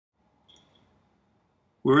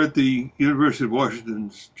We're at the University of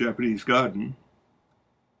Washington's Japanese Garden,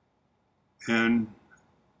 and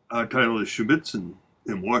our title is Shumisen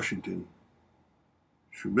in Washington.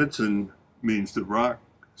 Shumisen means the rock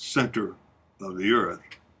center of the earth,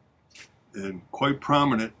 and quite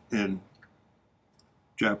prominent in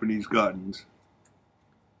Japanese gardens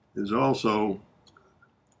is also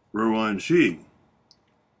Roan-Ji,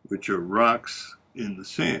 which are rocks in the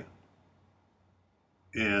sand.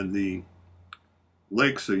 And the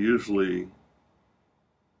lakes are usually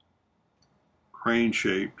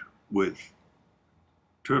crane-shaped with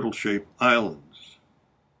turtle-shaped islands.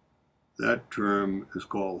 That term is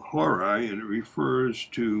called horai, and it refers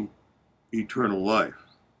to eternal life.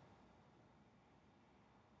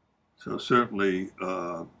 So certainly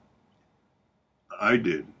I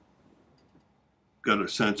got a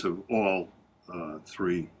sense of all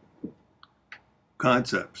three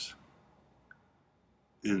concepts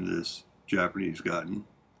in this Japanese garden,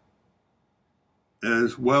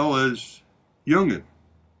 as well as Jungian.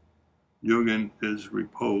 Jungian is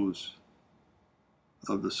repose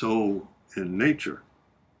of the soul in nature.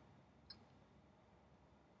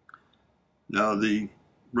 Now, the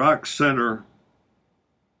rock center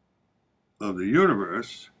of the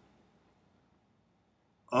universe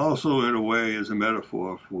also, in a way, is a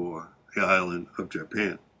metaphor for the island of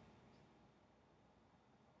Japan.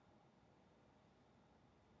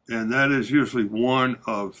 And that is usually one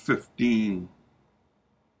of 15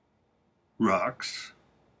 rocks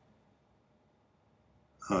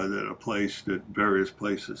that are placed at various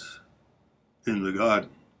places in the garden.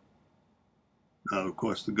 Now, of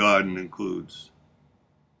course, the garden includes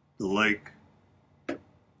the lake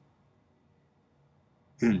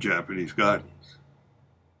in Japanese gardens.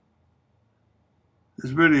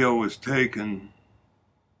 This video was taken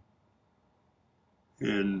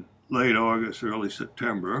in late August, early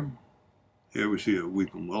September. Here we see a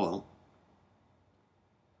weeping willow.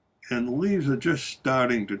 And the leaves are just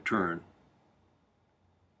starting to turn.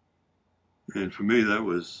 And for me, that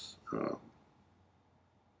was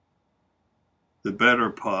the better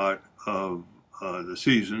part of the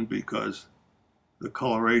season, because the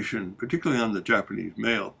coloration, particularly on the Japanese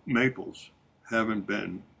maples, haven't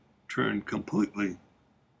been turned completely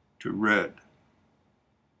to red.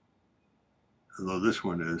 Although this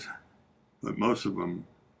one is, but most of them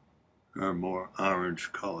are more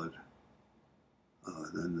orange colored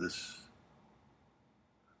than this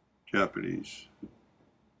Japanese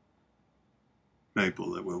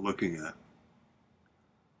maple that we're looking at.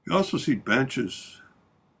 You also see benches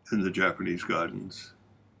in the Japanese gardens,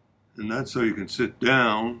 and that's so you can sit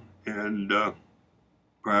down and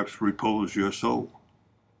perhaps repose your soul.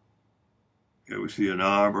 Here we see an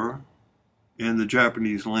arbor and the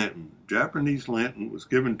Japanese lantern. Japanese lantern was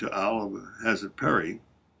given to Oliver Hazard Perry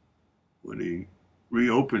when he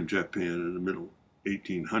reopened Japan in the middle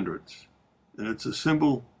 1800s. And it's a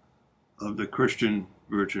symbol of the Christian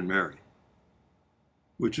Virgin Mary,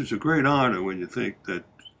 which is a great honor when you think that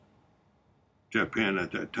Japan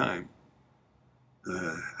at that time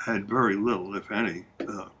had very little, if any,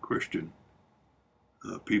 Christian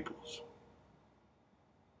peoples.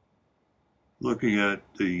 Looking at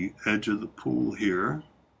the edge of the pool here,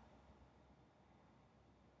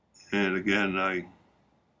 and again, I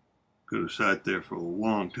could have sat there for a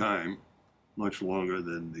long time, much longer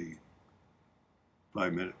than the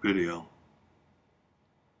 5-minute video.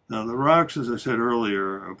 Now, the rocks, as I said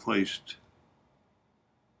earlier, are placed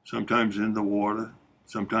sometimes in the water,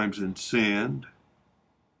 sometimes in sand,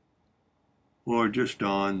 or just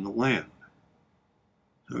on the land.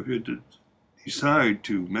 So if you decide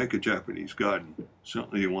to make a Japanese garden,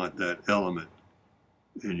 certainly you want that element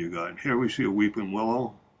in your garden. Here we see a weeping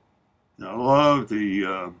willow. Now, I love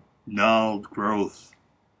the gnarled growth,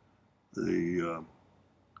 the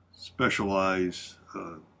specialized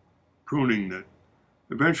pruning that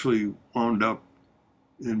eventually wound up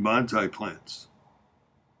in bonsai plants.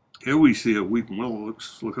 Here we see a weeping willow.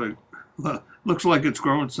 Looks like it's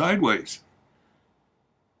growing sideways,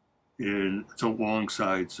 and it's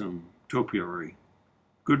alongside some topiary.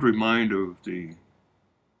 Good reminder of the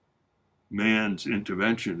man's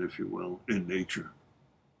intervention, if you will, in nature.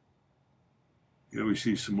 Here we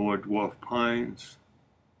see some more dwarf pines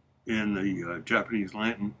in the Japanese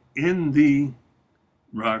lantern. In the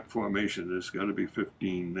rock formation, there's got to be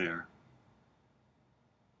 15 there.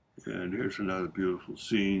 And here's another beautiful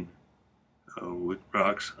scene with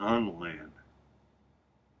rocks on the land.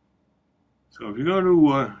 So if you're going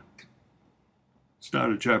to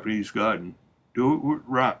start a Japanese garden, do it with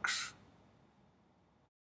rocks.